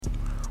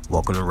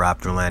Welcome to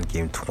Raptorland,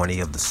 Game 20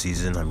 of the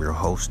season. I'm your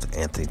host,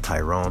 Anthony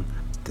Tyrone.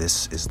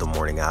 This is the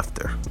morning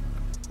after.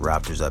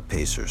 Raptors at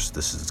Pacers.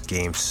 This is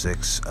Game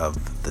 6 of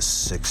the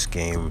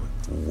 6-game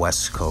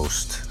West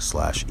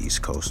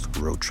Coast/East Coast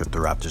road trip the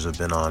Raptors have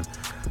been on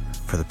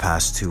for the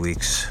past 2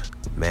 weeks.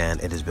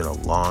 Man, it has been a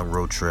long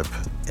road trip,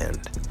 and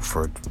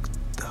for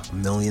the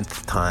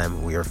millionth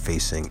time, we are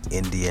facing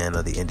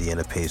Indiana, the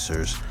Indiana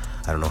Pacers.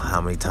 I don't know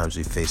how many times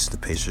we faced the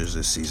Pacers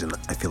this season.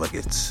 I feel like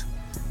this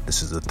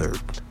is the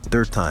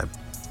third time,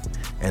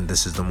 and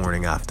this is the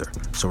morning after.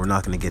 So we're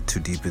not going to get too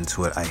deep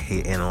into it. I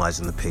hate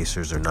analyzing the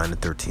Pacers. They're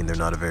 9-13. They're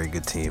not a very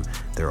good team.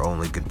 Their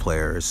only good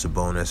player is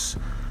Sabonis.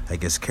 I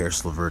guess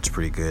Karis LeVert's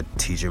pretty good.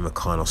 TJ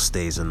McConnell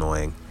stays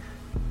annoying.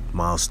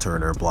 Miles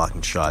Turner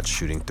blocking shots,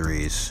 shooting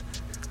threes,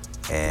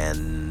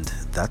 and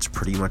that's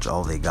pretty much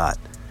all they got.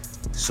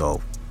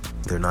 So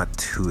they're not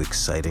too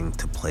exciting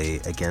to play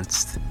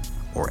against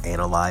or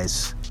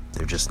analyze.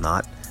 They're just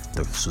not.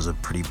 This was a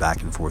pretty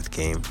back and forth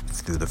game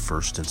through the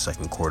first and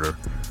second quarter.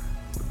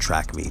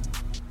 Track meet.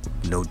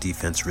 No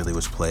defense really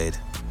was played.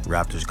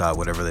 Raptors got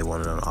whatever they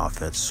wanted on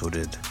offense. So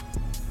did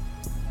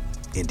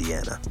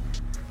Indiana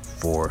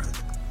for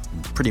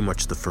pretty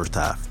much the first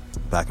half.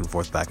 Back and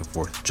forth.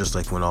 Just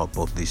like when both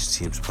of these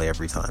teams play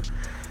every time.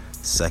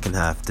 Second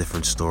half,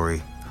 different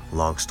story.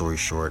 Long story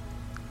short.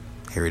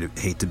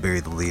 Hate to bury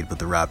the lead, but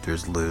the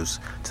Raptors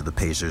lose to the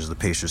Pacers. The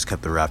Pacers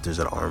kept the Raptors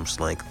at arm's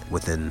length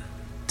within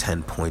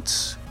 10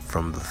 points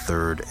from the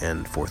third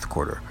and fourth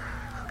quarter,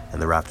 and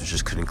the Raptors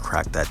just couldn't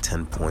crack that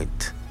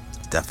 10-point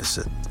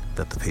deficit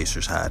that the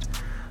Pacers had.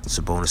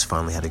 Sabonis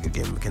finally had a good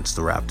game against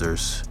the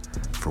Raptors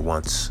for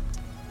once.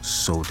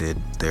 So did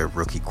their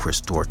rookie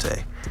Chris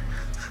Duarte,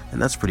 and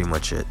that's pretty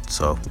much it.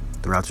 So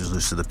the Raptors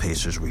lose to the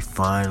Pacers. We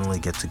finally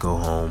get to go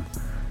home,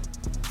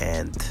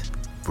 and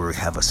we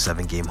have a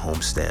 7-game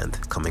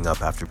homestand coming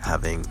up after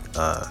having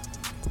a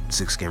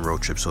 6-game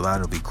road trip. So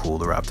that'll be cool.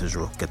 The Raptors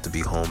will get to be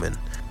home and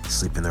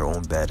sleep in their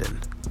own bed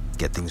and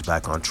get things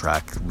back on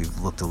track. We've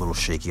looked a little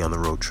shaky on the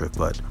road trip,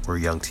 but we're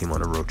a young team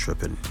on a road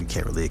trip, and we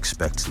can't really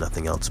expect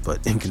nothing else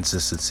but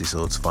inconsistency,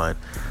 so it's fine.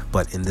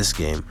 But in this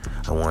game,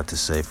 I wanted to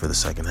say for the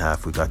second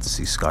half, we got to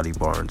see Scottie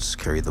Barnes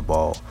carry the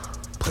ball,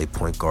 play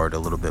point guard a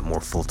little bit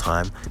more full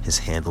time. His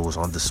handle was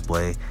on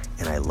display,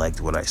 and I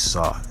liked what I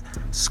saw.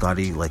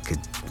 Scottie could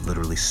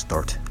literally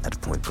start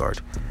at point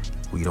guard.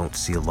 We don't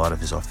see a lot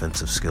of his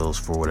offensive skills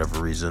for whatever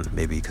reason,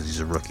 maybe because he's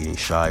a rookie and he's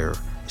shy, or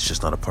it's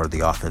just not a part of the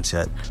offense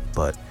yet,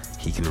 but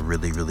he can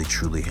really, really,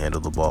 truly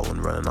handle the ball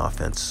and run an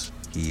offense.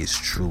 He is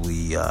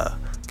truly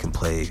can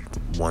play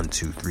 1,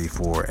 2, 3,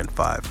 4, and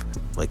 5.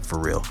 Like, for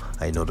real.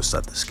 I noticed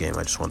that this game.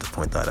 I just wanted to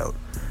point that out.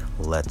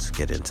 Let's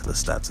get into the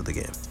stats of the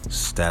game.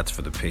 Stats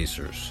for the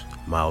Pacers.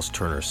 Miles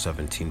Turner,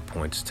 17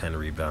 points, 10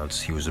 rebounds.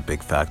 He was a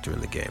big factor in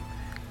the game.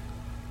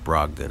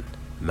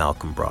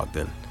 Malcolm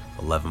Brogdon,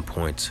 11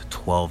 points,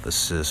 12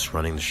 assists,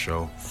 running the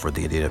show for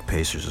the Indiana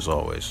Pacers as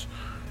always.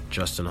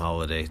 Justin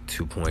Holiday,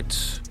 2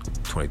 points,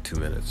 22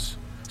 minutes.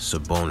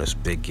 Sabonis,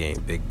 big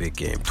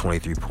game,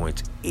 23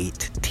 points,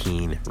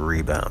 18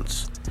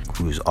 rebounds.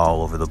 He was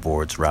all over the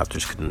boards.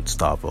 Raptors couldn't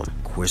stop him.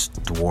 Chris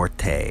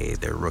Duarte,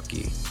 their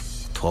rookie,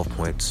 12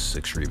 points,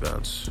 6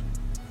 rebounds.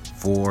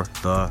 For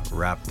the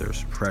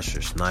Raptors,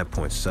 Precious, 9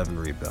 points, 7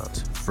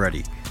 rebounds.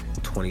 Freddie,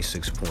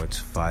 26 points,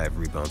 5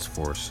 rebounds,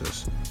 4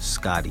 assists.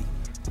 Scottie,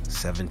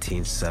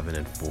 17, 7,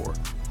 and 4.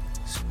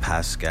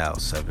 Pascal,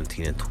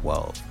 17 and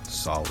 12.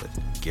 Solid.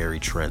 Gary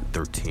Trent,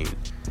 13.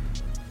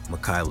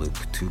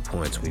 Mikhailuk, 2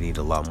 points. We need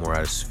a lot more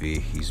out of Svi.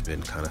 He's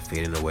been kind of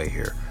fading away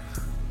here.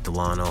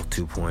 Delano,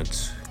 2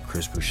 points.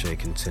 Chris Boucher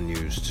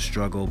continues to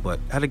struggle, but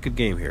had a good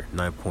game here.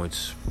 9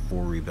 points,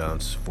 4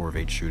 rebounds, 4 of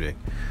 8 shooting.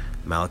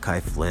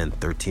 Malachi Flynn,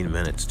 13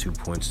 minutes, 2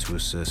 points, 2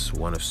 assists,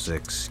 1 of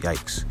 6.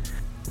 Yikes.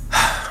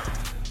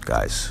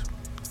 Guys,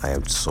 I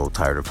am so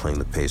tired of playing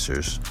the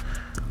Pacers.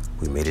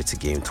 We made it to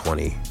game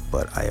 20,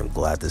 but I am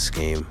glad this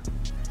game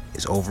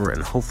is over,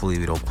 and hopefully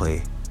we don't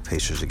play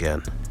Pacers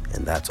again.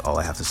 And that's all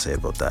I have to say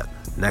about that.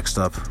 Next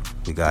up,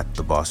 we got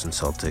the Boston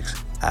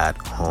Celtics at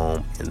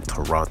home in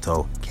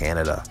Toronto,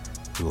 Canada.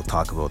 We will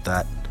talk about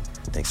that.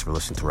 Thanks for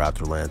listening to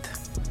Raptorland.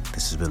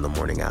 This has been the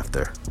morning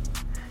after.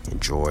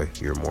 Enjoy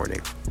your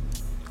morning.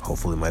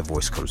 Hopefully my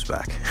voice comes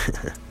back.